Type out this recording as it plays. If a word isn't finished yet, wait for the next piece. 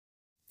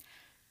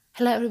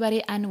Hello,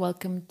 everybody, and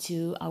welcome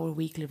to our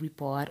weekly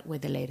report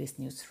with the latest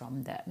news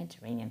from the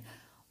Mediterranean.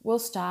 We'll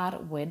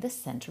start with the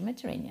Central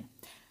Mediterranean.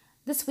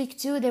 This week,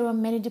 too, there were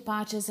many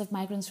departures of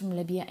migrants from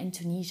Libya and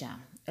Tunisia.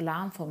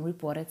 Alarm Phone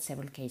reported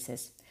several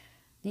cases.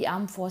 The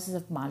armed forces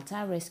of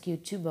Malta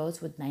rescued 2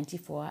 boats with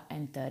 94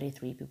 and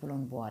 33 people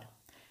on board.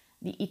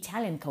 The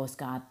Italian Coast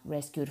Guard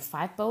rescued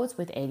 5 boats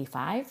with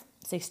 85,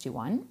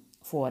 61,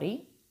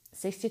 40,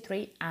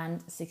 63,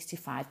 and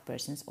 65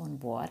 persons on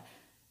board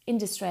in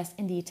distress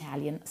in the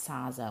Italian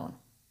SAR zone.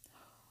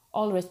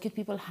 All rescued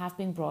people have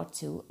been brought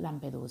to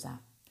Lampedusa.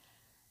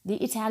 The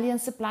Italian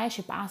supply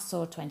ship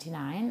Assor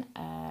 29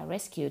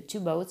 rescued 2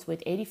 boats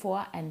with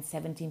 84 and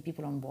 17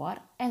 people on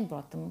board and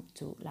brought them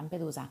to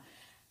Lampedusa.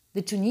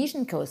 The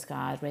Tunisian Coast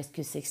Guard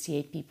rescued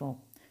 68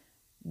 people.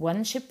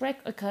 One shipwreck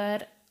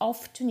occurred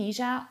off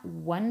Tunisia.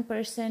 1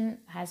 person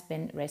has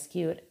been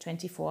rescued.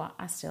 24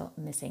 are still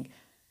missing.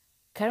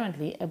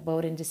 Currently, a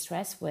boat in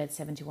distress with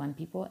 71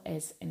 people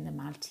is in the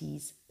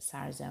Maltese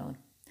SAR zone.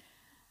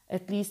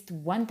 At least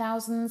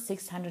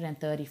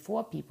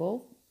 1,634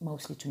 people,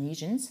 mostly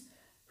Tunisians,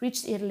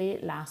 reached Italy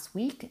last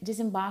week,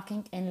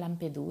 disembarking in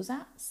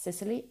Lampedusa,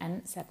 Sicily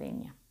and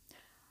Sardinia.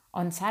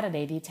 On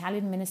Saturday, the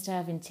Italian Minister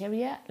of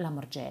Interior,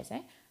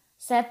 Lamorgese,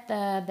 said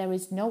that there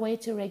is no way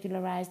to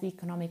regularize the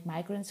economic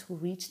migrants who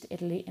reached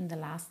Italy in the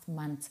last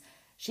months.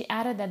 She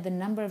added that the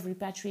number of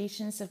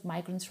repatriations of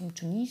migrants from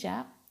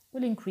Tunisia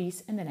will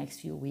increase in the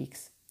next few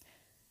weeks.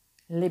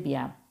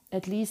 Libya.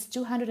 At least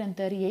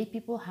 238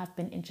 people have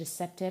been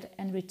intercepted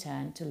and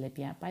returned to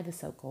Libya by the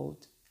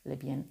so-called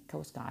Libyan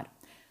Coast Guard.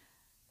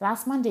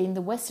 Last Monday, in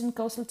the western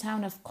coastal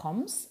town of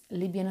Khoms,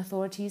 Libyan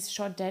authorities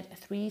shot dead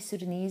 3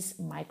 Sudanese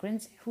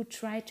migrants who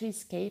tried to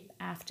escape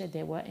after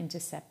they were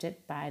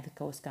intercepted by the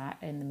Coast Guard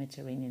in the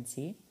Mediterranean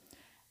Sea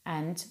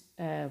and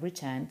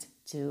returned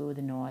to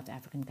the North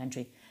African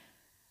country.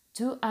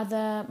 2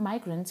 other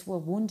migrants were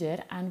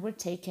wounded and were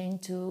taken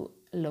to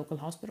local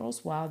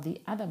hospitals, while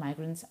the other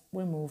migrants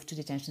were moved to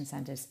detention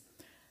centers.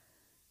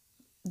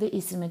 The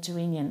Eastern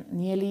Mediterranean.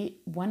 Nearly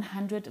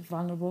 100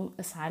 vulnerable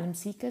asylum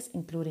seekers,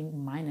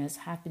 including minors,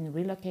 have been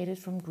relocated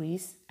from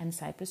Greece and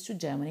Cyprus to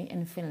Germany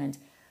and Finland,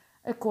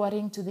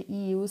 according to the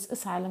EU's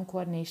Asylum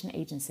Coordination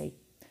Agency.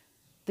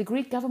 The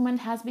Greek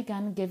government has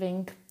begun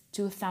giving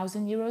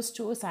 €2,000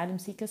 to asylum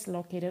seekers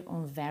located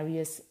on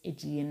various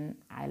Aegean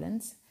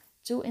islands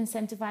to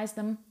incentivize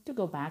them to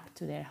go back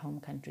to their home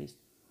countries.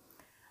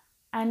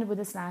 And with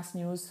this last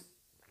news,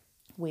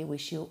 we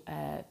wish you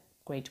a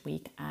great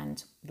week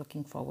and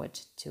looking forward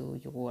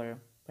to your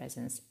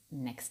presence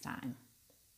next time.